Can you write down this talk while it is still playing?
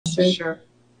question. Sure.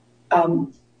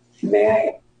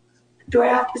 Do I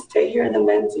have to stay here in the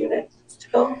men's unit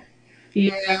still?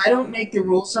 Yeah, I don't make the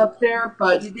rules up there,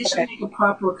 but they should make a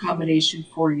proper accommodation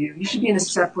for you. You should be in a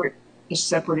separate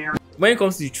area. When it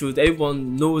comes to the truth,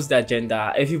 everyone knows that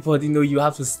gender. Everybody know you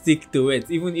have to stick to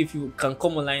it, even if you can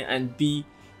come online and be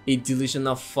a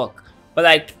delusional fuck. But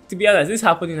like, to be honest, this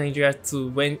happened in Nigeria too,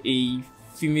 when a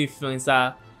female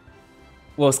influencer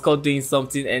was caught doing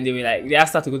something and they were like, they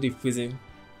asked her to go to prison.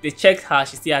 They checked her,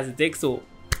 she still has a dick, so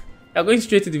they're going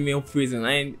straight to the male prison,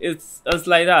 and it's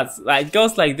like that. Like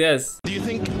girls like this. Do you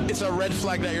think it's a red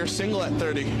flag that you're single at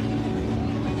 30?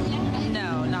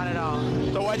 No, not at all.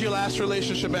 So why'd your last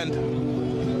relationship end?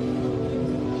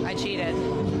 I cheated.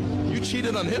 You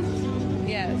cheated on him?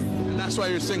 Yes. And that's why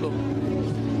you're single?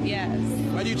 Yes.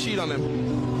 Why do you cheat on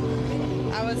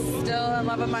him? I was still in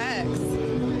love with my ex.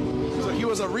 So he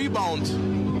was a rebound.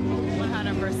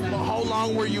 100%. Well, how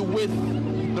long were you with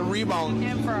the rebound?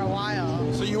 Him for a while.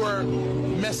 So you were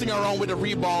messing around with the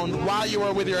rebound while you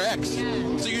were with your ex?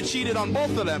 Yes. So you cheated on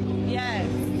both of them? Yes.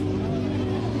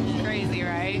 Crazy,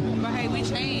 right? But hey, we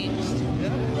changed.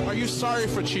 Are you sorry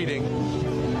for cheating?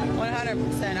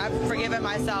 100%. I've forgiven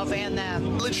myself and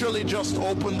them. Literally just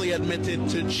openly admitted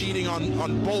to cheating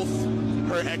on both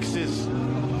her exes.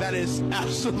 That is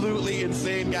absolutely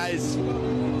insane, guys.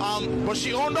 But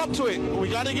she owned up to it. We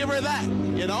gotta give her that,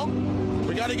 you know?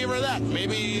 We gotta give her that.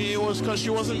 Maybe it was because she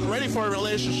wasn't ready for a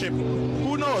relationship.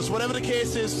 Who knows? Whatever the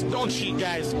case is, don't cheat,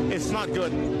 guys. It's not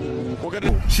good.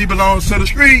 She belongs to the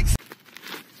streets.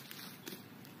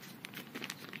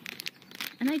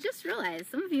 And I just realized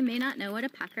some of you may not know what a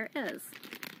packer is.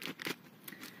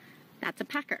 That's a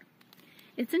packer.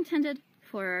 It's intended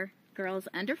for girls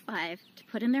under 5 to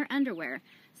put in their underwear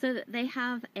so that they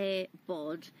have a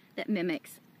bulge that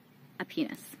mimics a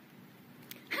penis.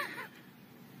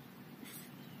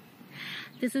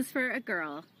 This is for a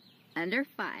girl under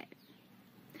 5.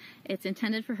 It's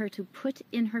intended for her to put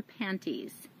in her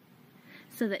panties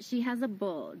so that she has a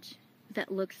bulge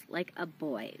that looks like a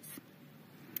boy's.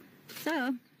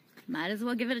 So, might as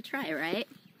well give it a try, right?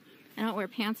 I don't wear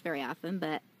pants very often,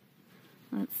 but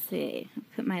let's see. I'll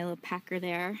put my little packer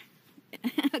there.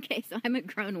 Okay, so I'm a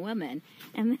grown woman,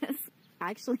 and this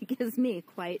actually gives me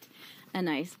quite a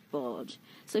nice bulge.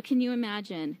 So can you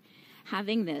imagine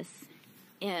having this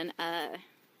in a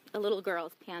little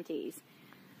girl's panties?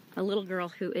 A little girl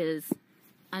who is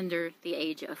under the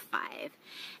age of 5.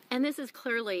 And this is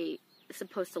clearly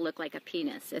supposed to look like a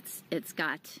penis. It's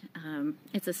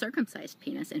a circumcised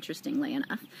penis, interestingly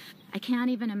enough. I can't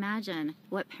even imagine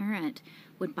what parent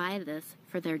would buy this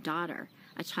for their daughter,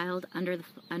 a child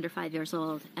under 5 years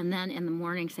old, and then in the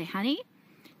morning say, honey,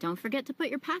 don't forget to put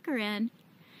your packer in.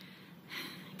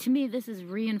 To me, this is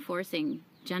reinforcing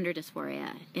gender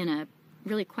dysphoria in a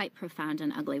really quite profound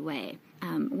and ugly way.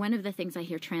 One of the things I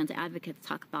hear trans advocates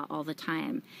talk about all the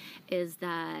time is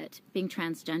that being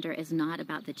transgender is not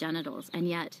about the genitals, and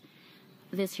yet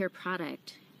this here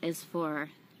product is for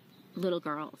little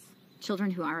girls,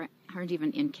 children who aren't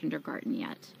even in kindergarten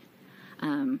yet.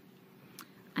 I'm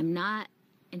not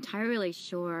entirely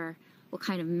sure what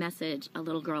kind of message a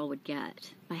little girl would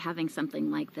get by having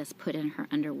something like this put in her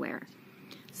underwear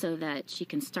so that she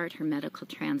can start her medical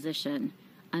transition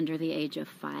under the age of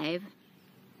 5.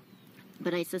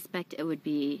 But I suspect it would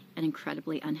be an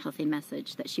incredibly unhealthy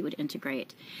message that she would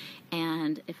integrate.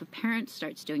 And if a parent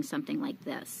starts doing something like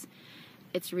this,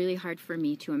 it's really hard for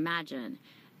me to imagine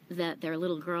that their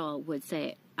little girl would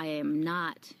say, I am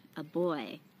not a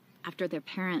boy, after their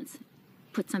parents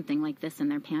put something like this in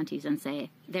their panties and say,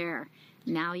 there,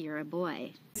 now you're a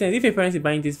boy. If a parent is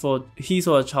buying this for his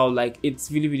or her child, like,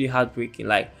 it's really, really heartbreaking.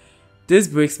 Like, this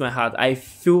breaks my heart. I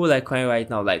feel like crying right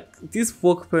now. Like, these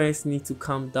woke parents need to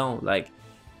calm down. Like,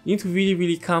 you need to really,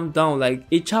 really calm down. Like,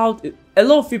 a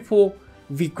lot of people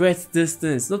regret this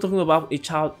thing. Not talking about a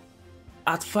child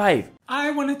at 5.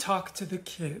 I want to talk to the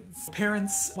kids.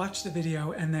 Parents watch the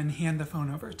video and then hand the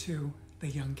phone over to the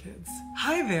young kids.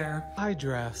 Hi there. I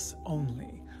dress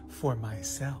only for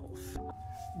myself.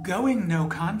 Going no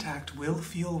contact will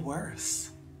feel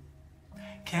worse.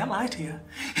 Can't lie to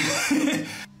you.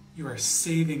 You are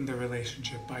saving the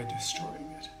relationship by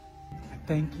destroying it.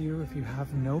 Thank you. If you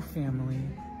have no family,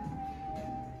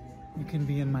 you can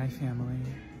be in my family.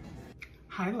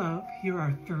 Hi, love. Here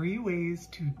are 3 ways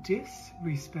to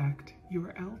disrespect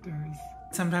your elders.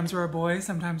 Sometimes we're a boy,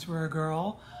 sometimes we're a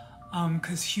girl,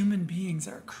 because human beings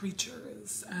are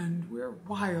creatures, and we're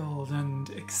wild and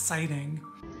exciting.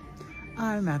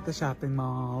 I'm at the shopping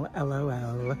mall,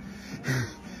 LOL.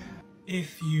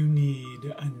 If you need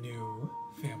a new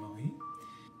family,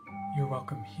 you're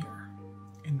welcome here,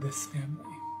 in this family.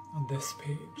 on this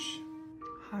page.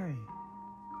 Hi,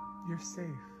 you're safe.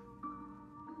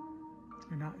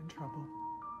 You're not in trouble.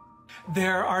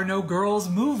 There are no girls'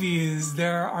 movies.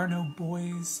 There are no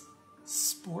boys'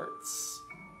 sports.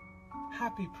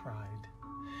 Happy Pride.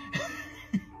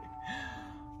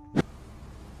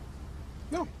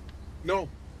 No. No.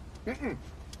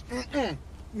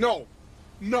 No. No.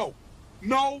 No.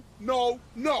 No.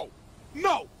 No.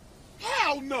 No.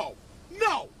 Hell no.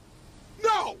 No.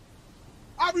 No.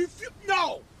 I refuse.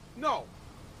 No. No.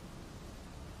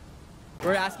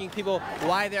 We're asking people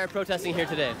why they're protesting here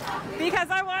today. Because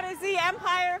I want to see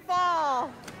empire fall.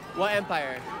 What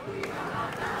empire?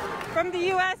 From the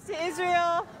U.S. to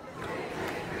Israel.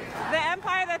 The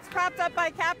empire that's propped up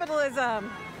by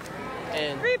capitalism.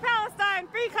 And free Palestine,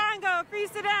 free Congo, free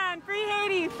Sudan, free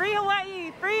Haiti, free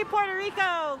Hawaii, free Puerto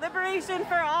Rico, liberation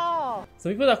for all.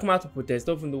 Some people that come out to protest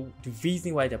don't even know the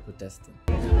reason why they're protesting.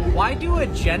 Why do a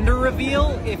gender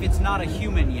reveal if it's not a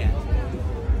human yet?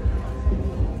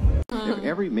 If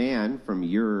every man from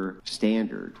your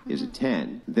standard is a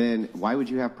 10, then why would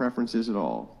you have preferences at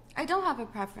all? I don't have a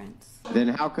preference. Then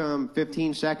how come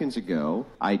 15 seconds ago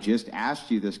I just asked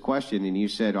you this question and you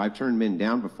said, I've turned men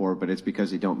down before, but it's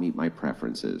because they don't meet my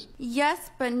preferences?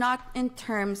 Yes, but not in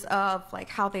terms of like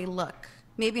how they look.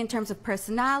 Maybe in terms of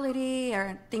personality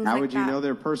or things like that. How would you know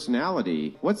their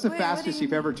personality? What's the fastest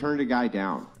you've ever turned a guy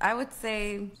down? I would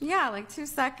say, yeah, like 2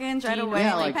 seconds right away.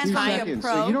 Yeah, like 2 seconds.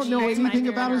 So you don't know anything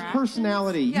about his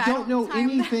personality. You don't know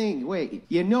anything. Wait,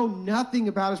 you know nothing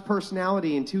about his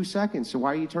personality in 2 seconds. So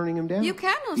why are you turning him down? You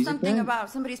can know something about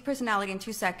somebody's personality in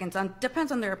 2 seconds.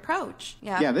 Depends on their approach.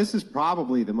 Yeah, this is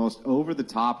probably the most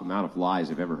over-the-top amount of lies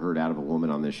I've ever heard out of a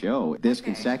woman on this show, this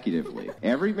consecutively.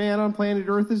 Every man on planet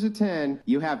Earth is a 10.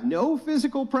 You have no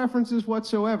physical preferences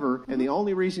whatsoever, and the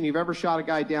only reason you've ever shot a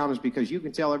guy down is because you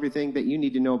can tell everything that you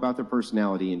need to know about their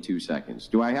personality in 2 seconds.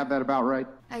 Do I have that about right?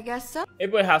 I guess so.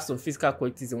 Everybody has some physical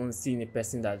qualities they want to see in a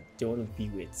person that they want to be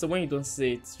with. So when you don't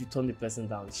say it, you turn the person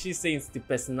down. She's saying it's the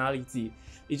personality.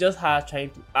 It's just her trying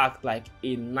to act like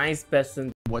a nice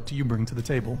person. What do you bring to the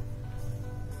table?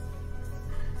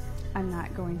 I'm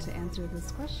not going to answer this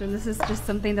question. This is just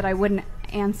something that I wouldn't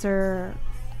answer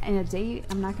in a date.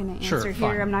 I'm not going to answer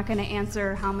here. I'm not going to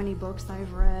answer how many books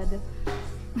I've read.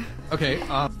 Okay,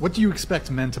 what do you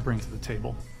expect men to bring to the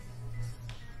table?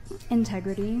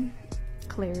 Integrity,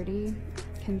 clarity,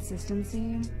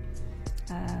 consistency,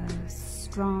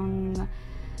 strong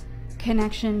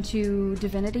connection to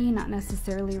divinity, not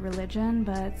necessarily religion,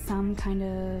 but some kind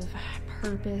of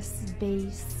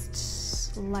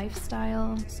purpose-based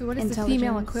lifestyle. So what is the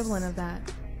female equivalent of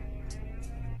that?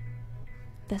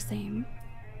 The same.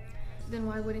 Then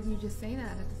why wouldn't you just say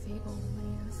that at the table when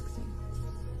he asks you?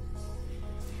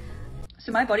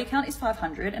 So my body count is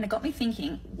 500 and it got me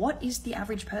thinking, what is the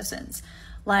average person's?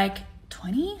 Like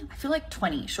 20? I feel like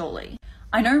 20 surely.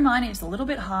 I know mine is a little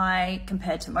bit high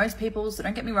compared to most people's, so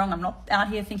don't get me wrong, I'm not out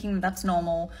here thinking that's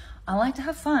normal. I like to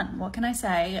have fun, what can I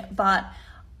say? But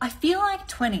I feel like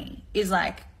 20 is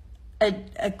like a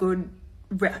good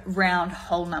round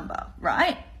whole number,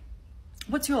 right?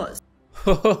 What's yours?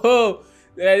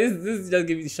 Yeah, this just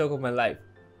gave me the shock of my life.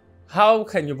 How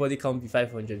can your body count be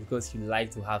 500 because you like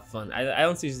to have fun? I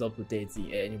don't see it's up to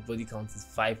 30 and your body count is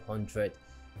 500.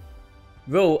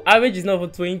 Bro, average is not for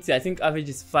 20. I think average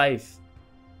is 5.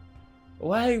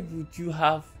 Why would you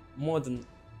have more than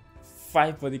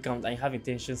 5 body count and have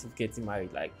intentions of getting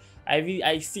married? Like,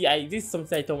 this is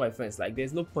something I tell my friends. Like,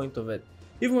 there's no point of it.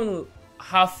 If you want to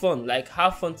have fun, like,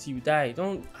 have fun till you die.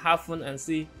 Don't have fun and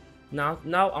say, now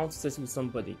I want to settle with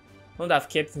somebody. Don't have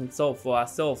kept himself or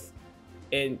herself,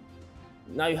 and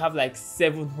now you have like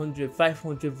 700,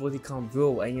 500 body count,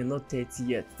 bro, and you're not 30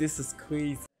 yet. This is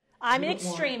crazy. I'm an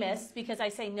extremist because I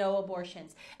say no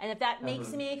abortions. And if that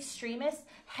makes me extremist,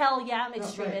 hell yeah, I'm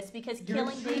extremist because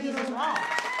killing babies is wrong.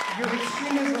 Your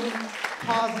extremism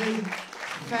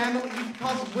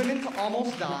causes women to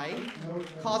almost die,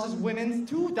 causes women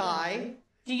to die.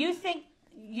 Do you think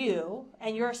you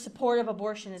and your support of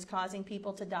abortion is causing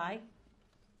people to die?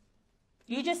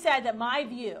 You just said that my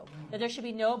view that there should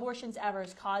be no abortions ever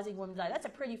is causing women to die. That's a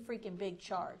pretty freaking big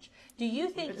charge. Do you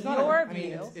think your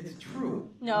view? It's true.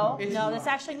 No, that's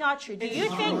actually not true. Do you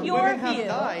think your women view? Have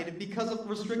died because of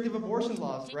restrictive abortion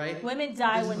laws, right? Women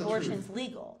die when abortion's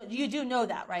legal. You do know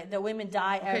that, right? That women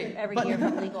die every year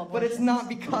from legal abortion. But it's not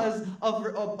because of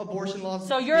abortion laws.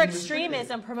 So your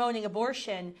extremism promoting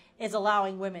abortion is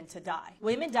allowing women to die.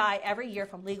 Women die every year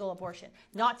from legal abortion.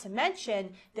 Not to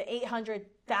mention the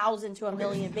 800,000 to 1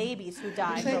 million babies who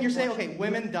die. You're saying, okay,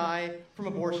 women die from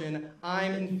abortion.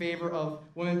 I'm in favor of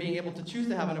women being able to choose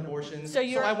to have an abortion. So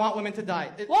I want women to die.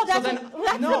 Well, that's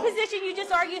the position you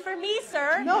just argued for me,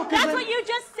 sir. No, that's what you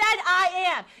just said. I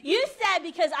am. You said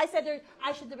because I said there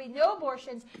should be no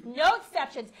abortions, no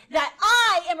exceptions. That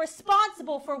I am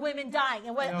responsible for women dying.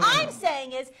 And what I'm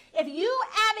saying is, if you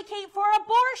advocate for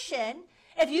abortion,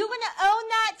 if you're going to own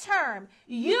that term,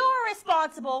 you are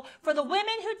responsible for the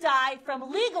women who die from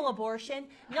legal abortion,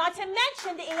 not to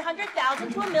mention the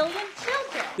 800,000 to 1 million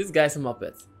children. This guy's a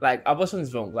muppet. Like, abortion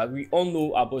is wrong. Like, we all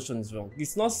know abortion is wrong.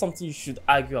 It's not something you should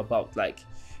argue about. Like,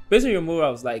 based on your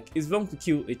morals, like, it's wrong to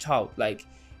kill a child. Like,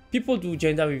 people do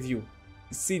gender review.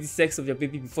 You see the sex of your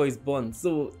baby before it's born.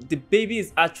 So, the baby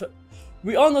is actually...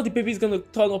 We all know the baby is going to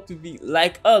turn up to be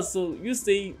like us. So, you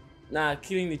say, nah,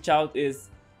 killing the child is...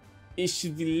 It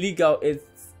should be legal.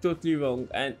 It's totally wrong,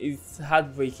 and it's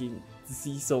heartbreaking to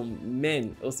see some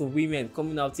men, also women,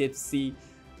 coming out here to say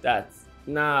that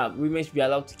women should be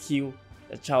allowed to kill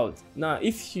a child.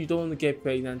 If you don't want to get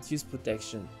pregnant, use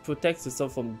protection. Protect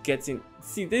yourself from getting.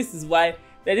 See, this is why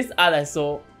this ad I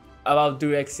saw about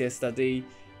Durex yesterday.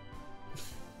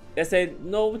 They said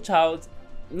no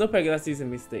pregnancy is a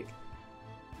mistake.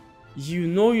 You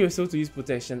know you're supposed to use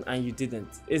protection and you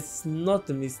didn't. It's not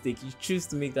a mistake. You choose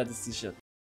to make that decision.